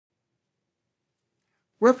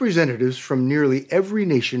Representatives from nearly every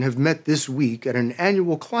nation have met this week at an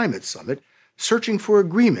annual climate summit, searching for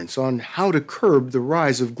agreements on how to curb the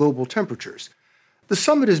rise of global temperatures. The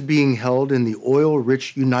summit is being held in the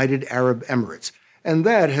oil-rich United Arab Emirates, and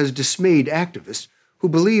that has dismayed activists who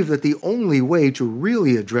believe that the only way to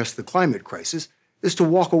really address the climate crisis is to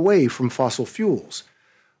walk away from fossil fuels.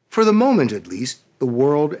 For the moment, at least, the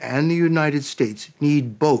world and the United States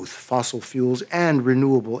need both fossil fuels and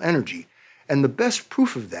renewable energy, and the best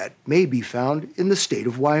proof of that may be found in the state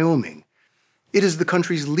of Wyoming. It is the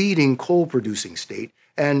country's leading coal-producing state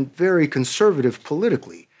and very conservative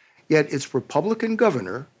politically, yet its Republican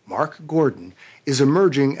governor, Mark Gordon, is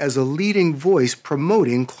emerging as a leading voice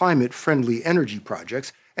promoting climate-friendly energy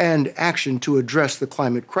projects and action to address the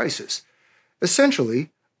climate crisis. Essentially,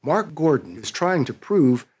 Mark Gordon is trying to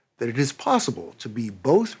prove that it is possible to be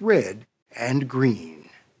both red and green.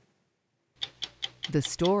 The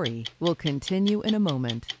story will continue in a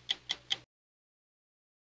moment.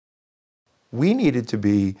 We needed to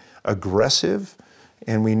be aggressive,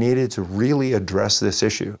 and we needed to really address this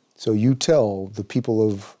issue. So you tell the people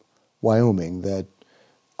of Wyoming that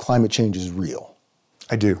climate change is real.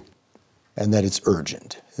 I do. And that it's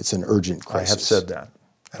urgent. It's an urgent crisis. I have said that.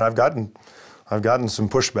 And I've gotten some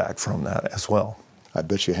pushback from that as well. I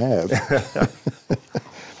bet you have.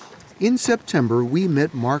 In September, we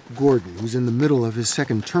met Mark Gordon, who's in the middle of his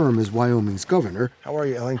second term as Wyoming's governor. How are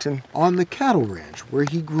you, Ellington? On the cattle ranch where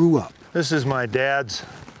he grew up. This is my dad's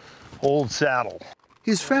old saddle.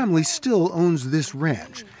 His family still owns this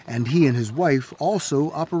ranch, and he and his wife also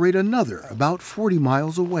operate another about 40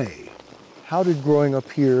 miles away. How did growing up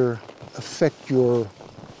here affect your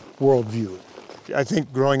worldview? I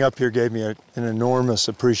think growing up here gave me an enormous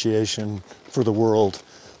appreciation for the world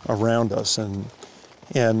around us and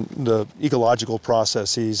the ecological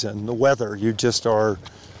processes and the weather. You just are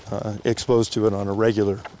exposed to it on a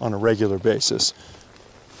regular basis.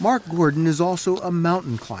 Mark Gordon is also a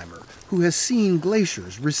mountain climber who has seen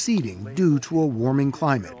glaciers receding due to a warming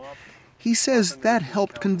climate. He says that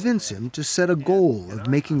helped convince him to set a goal of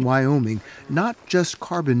making Wyoming not just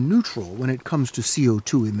carbon neutral when it comes to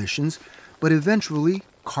CO2 emissions, but eventually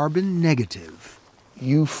carbon negative.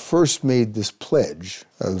 You first made this pledge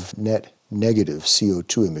of net negative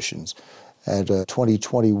CO2 emissions at a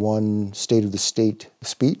 2021 State of the State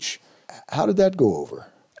speech. How did that go over?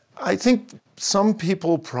 I think some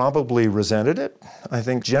people probably resented it. I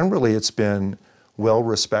think generally it's been well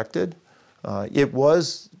respected. It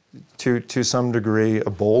was, to some degree, a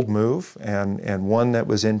bold move and one that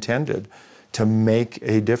was intended to make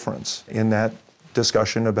a difference in that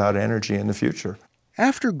discussion about energy in the future.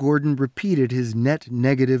 After Gordon repeated his net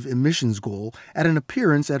negative emissions goal at an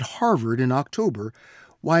appearance at Harvard in October,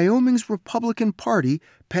 Wyoming's Republican Party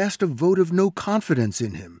passed a vote of no confidence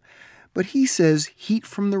in him. But he says heat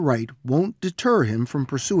from the right won't deter him from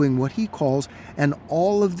pursuing what he calls an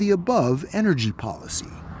all-of-the-above energy policy.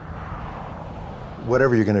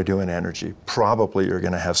 Whatever you're going to do in energy, probably you're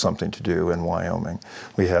going to have something to do in Wyoming.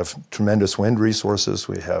 We have tremendous wind resources.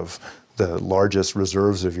 We have the largest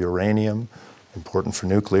reserves of uranium, important for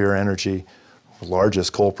nuclear energy, the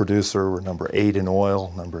largest coal producer. We're number 8 in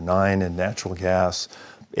oil, number 9 in natural gas.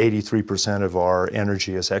 83% of our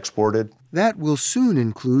energy is exported. That will soon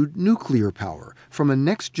include nuclear power from a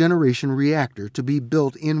next-generation reactor to be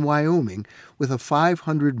built in Wyoming with a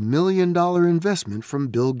 $500 million investment from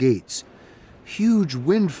Bill Gates. Huge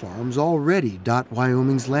wind farms already dot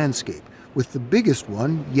Wyoming's landscape, with the biggest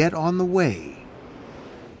one yet on the way.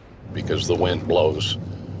 Because the wind blows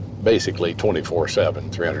basically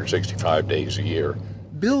 24/7, 365 days a year.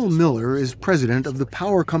 Bill Miller is president of the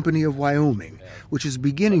Power Company of Wyoming, which is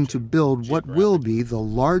beginning to build what will be the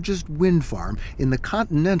largest wind farm in the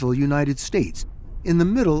continental United States, in the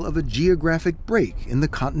middle of a geographic break in the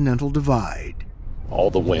Continental Divide.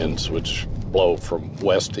 All the winds which blow from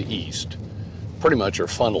west to east pretty much are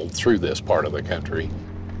funneled through this part of the country.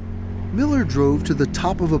 Miller drove to the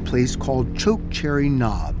top of a place called Chokecherry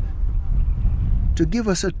Knob to give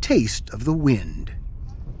us a taste of the wind.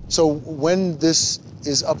 So when this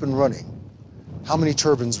is up and running, how many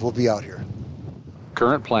turbines will be out here?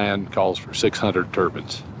 Current plan calls for 600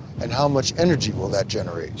 turbines. And how much energy will that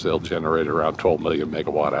generate? So they'll generate around 12 million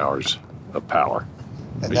megawatt hours of power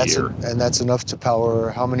And a year. And that's enough to power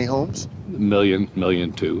how many homes?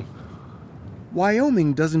 Million two.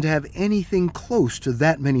 Wyoming doesn't have anything close to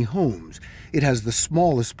that many homes. It has the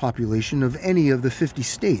smallest population of any of the 50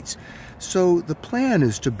 states. So the plan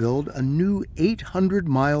is to build a new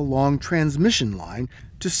 800-mile-long transmission line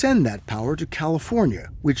to send that power to California,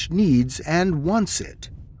 which needs and wants it.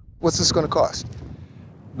 What's this going to cost?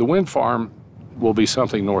 The wind farm will be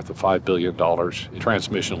something north of $5 billion. The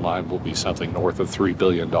transmission line will be something north of $3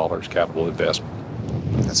 billion capital investment.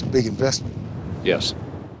 That's a big investment. Yes.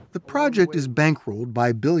 The project is bankrolled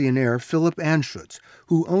by billionaire Philip Anschutz,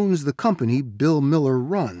 who owns the company Bill Miller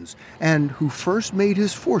runs and who first made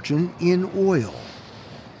his fortune in oil.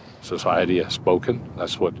 Society has spoken.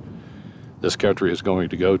 That's what this country is going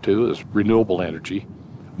to go to, is renewable energy.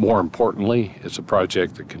 More importantly, it's a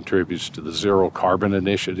project that contributes to the zero carbon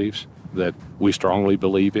initiatives that we strongly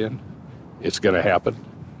believe in. It's going to happen,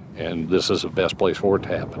 and this is the best place for it to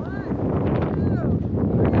happen.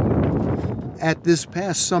 At this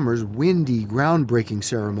past summer's windy groundbreaking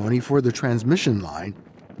ceremony for the transmission line,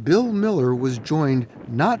 Bill Miller was joined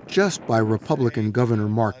not just by Republican Governor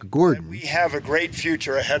Mark Gordon. We have a great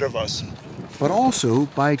future ahead of us. But also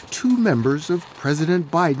by two members of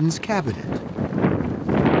President Biden's cabinet.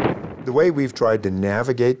 The way we've tried to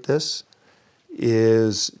navigate this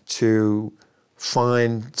is to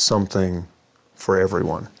find something for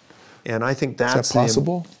everyone. And I think that's... Is that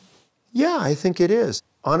possible? Yeah, I think it is.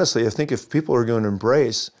 Honestly, I think if people are going to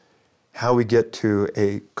embrace how we get to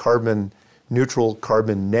a carbon neutral,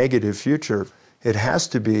 carbon negative future, it has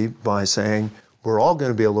to be by saying we're all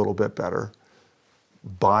going to be a little bit better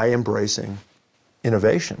by embracing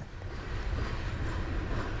innovation.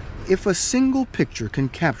 If a single picture can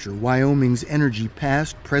capture Wyoming's energy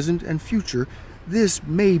past, present, and future, this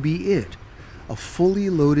may be it. A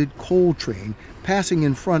fully loaded coal train passing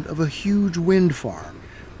in front of a huge wind farm.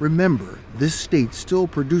 Remember, this state still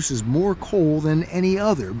produces more coal than any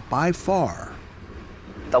other by far.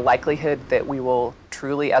 The likelihood that we will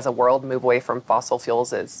truly, as a world, move away from fossil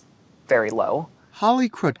fuels is very low. Holly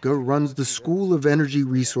Krutka runs the School of Energy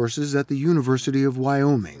Resources at the University of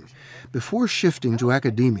Wyoming. Before shifting to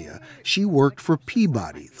academia, she worked for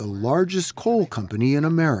Peabody, the largest coal company in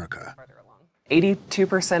America.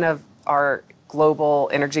 82% of our global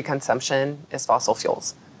energy consumption is fossil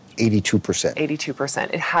fuels. 82%.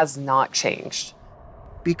 82%. It has not changed.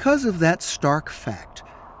 Because of that stark fact,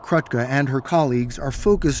 Krutka and her colleagues are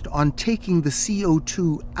focused on taking the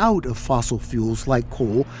CO2 out of fossil fuels like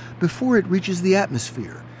coal before it reaches the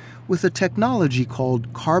atmosphere, with a technology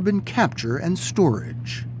called carbon capture and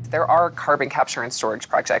storage. There are carbon capture and storage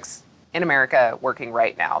projects in America working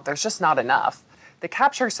right now. There's just not enough. The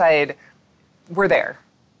capture side, we're there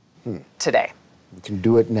today. We can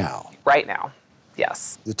do it now. Right now,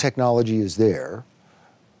 yes. The technology is there,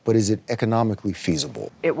 but is it economically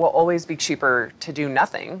feasible? It will always be cheaper to do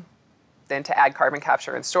nothing than to add carbon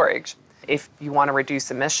capture and storage. If you want to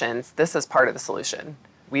reduce emissions, this is part of the solution.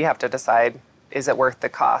 We have to decide, is it worth the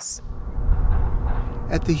cost?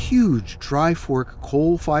 At the huge Dry Fork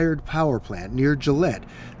coal-fired power plant near Gillette,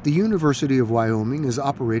 the University of Wyoming is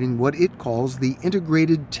operating what it calls the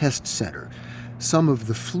Integrated Test Center. Some of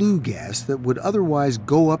the flue gas that would otherwise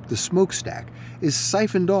go up the smokestack is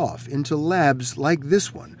siphoned off into labs like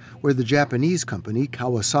this one, where the Japanese company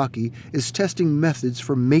Kawasaki is testing methods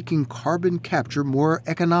for making carbon capture more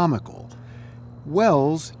economical.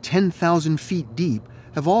 Wells 10,000 feet deep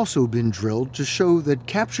have also been drilled to show that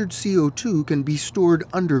captured CO2 can be stored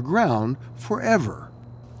underground forever.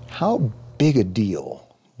 How big a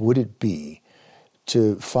deal would it be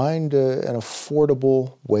to find an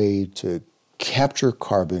affordable way to capture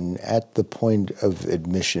carbon at the point of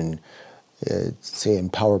admission, say in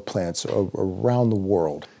power plants around the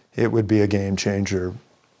world? It would be a game changer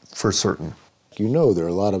for certain. You know, there are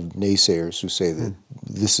a lot of naysayers who say that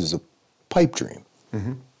this is a pipe dream.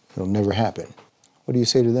 It'll never happen. What do you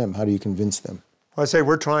say to them? How do you convince them? Well, I say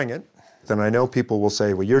we're trying it. Then I know people will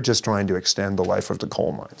say, well, you're just trying to extend the life of the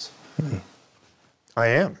coal mines. I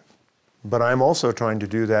am. But I'm also trying to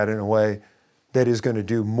do that in a way that is going to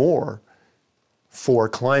do more for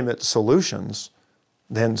climate solutions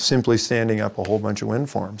than simply standing up a whole bunch of wind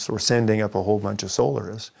farms or sending up a whole bunch of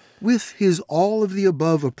solar is. With his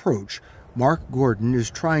all-of-the-above approach, Mark Gordon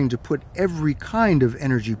is trying to put every kind of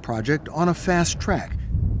energy project on a fast track,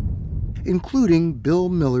 including Bill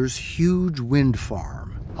Miller's huge wind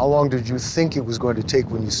farm. How long did you think it was going to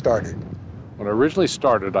take when you started? When I originally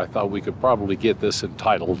started, I thought we could probably get this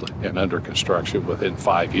entitled and under construction within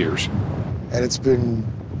 5 years. And it's been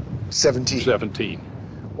 17? 17.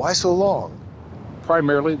 Why so long?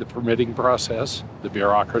 Primarily the permitting process, the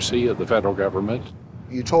bureaucracy of the federal government.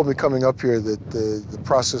 You told me coming up here that the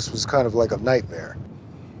process was kind of like a nightmare.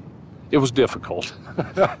 It was difficult.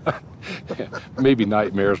 Maybe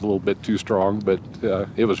nightmare is a little bit too strong, but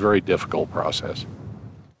it was a very difficult process.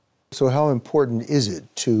 So how important is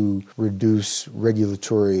it to reduce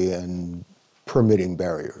regulatory and permitting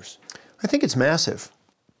barriers? I think it's massive.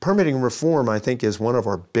 Permitting reform, I think, is one of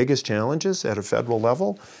our biggest challenges at a federal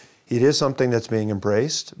level. It is something that's being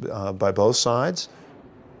embraced by both sides.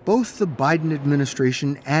 Both the Biden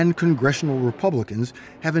administration and congressional Republicans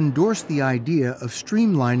have endorsed the idea of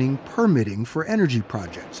streamlining permitting for energy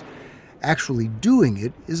projects. Actually doing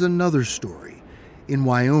it is another story. In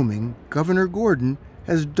Wyoming, Governor Gordon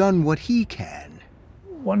has done what he can.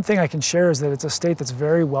 One thing I can share is that it's a state that's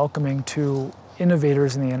very welcoming to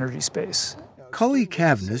innovators in the energy space. Cully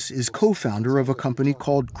Cavness is co-founder of a company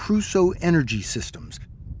called Crusoe Energy Systems.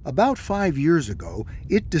 About 5 years ago,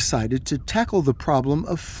 it decided to tackle the problem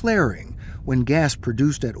of flaring, when gas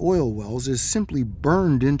produced at oil wells is simply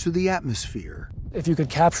burned into the atmosphere. If you could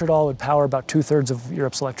capture it all, it would power about 2/3 of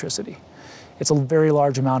Europe's electricity. It's a very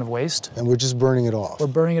large amount of waste. And we're just burning it off. We're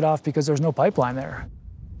burning it off because there's no pipeline there.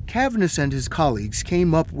 Cavness and his colleagues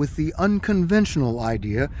came up with the unconventional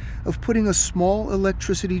idea of putting a small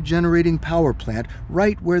electricity-generating power plant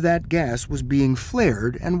right where that gas was being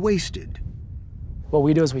flared and wasted. What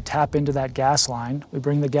we do is we tap into that gas line, we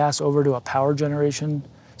bring the gas over to a power generation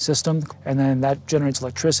system, and then that generates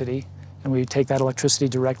electricity, and we take that electricity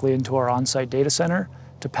directly into our on-site data center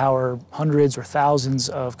to power hundreds or thousands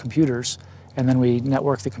of computers, and then we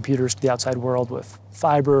network the computers to the outside world with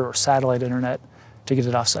fiber or satellite internet to get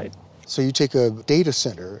it off-site. So you take a data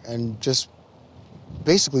center and just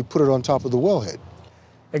basically put it on top of the wellhead.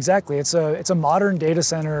 Exactly. It's a modern data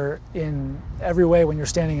center in every way when you're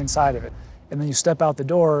standing inside of it. And then you step out the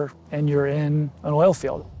door and you're in an oil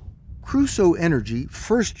field. Crusoe Energy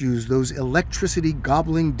first used those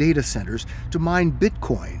electricity-gobbling data centers to mine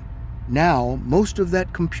Bitcoin. Now, most of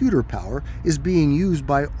that computer power is being used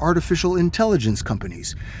by artificial intelligence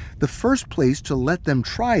companies. The first place to let them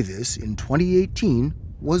try this in 2018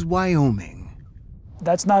 was Wyoming.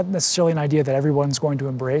 That's not necessarily an idea that everyone's going to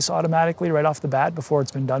embrace automatically right off the bat before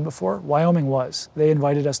it's been done before. Wyoming was. They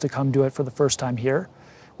invited us to come do it for the first time here.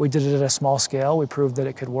 We did it at a small scale. We proved that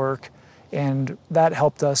it could work. And that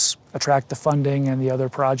helped us attract the funding and the other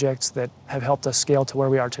projects that have helped us scale to where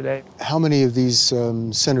we are today. How many of these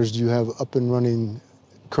centers do you have up and running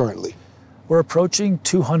currently? We're approaching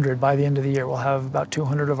 200 by the end of the year. We'll have about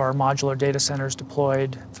 200 of our modular data centers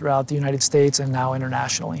deployed throughout the United States and now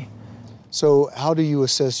internationally. So how do you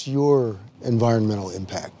assess your environmental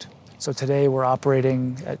impact? So today we're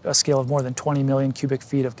operating at a scale of more than 20 million cubic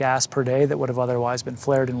feet of gas per day that would have otherwise been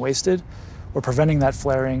flared and wasted. We're preventing that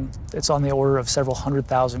flaring. It's on the order of several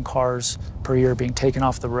 100,000 cars per year being taken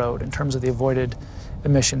off the road in terms of the avoided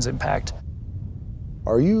emissions impact.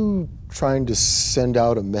 Are you trying to send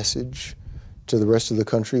out a message to the rest of the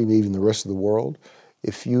country, maybe even the rest of the world?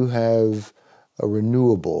 If you have a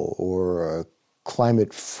renewable or a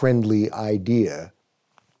climate-friendly idea,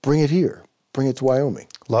 bring it here. Bring it to Wyoming.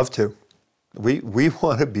 Love to. We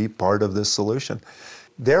want to be part of this solution.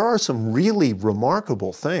 There are some really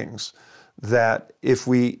remarkable things that if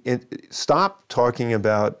we stop talking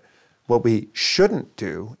about what we shouldn't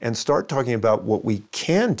do and start talking about what we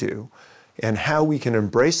can do and how we can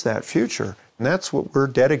embrace that future, and that's what we're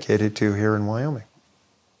dedicated to here in Wyoming.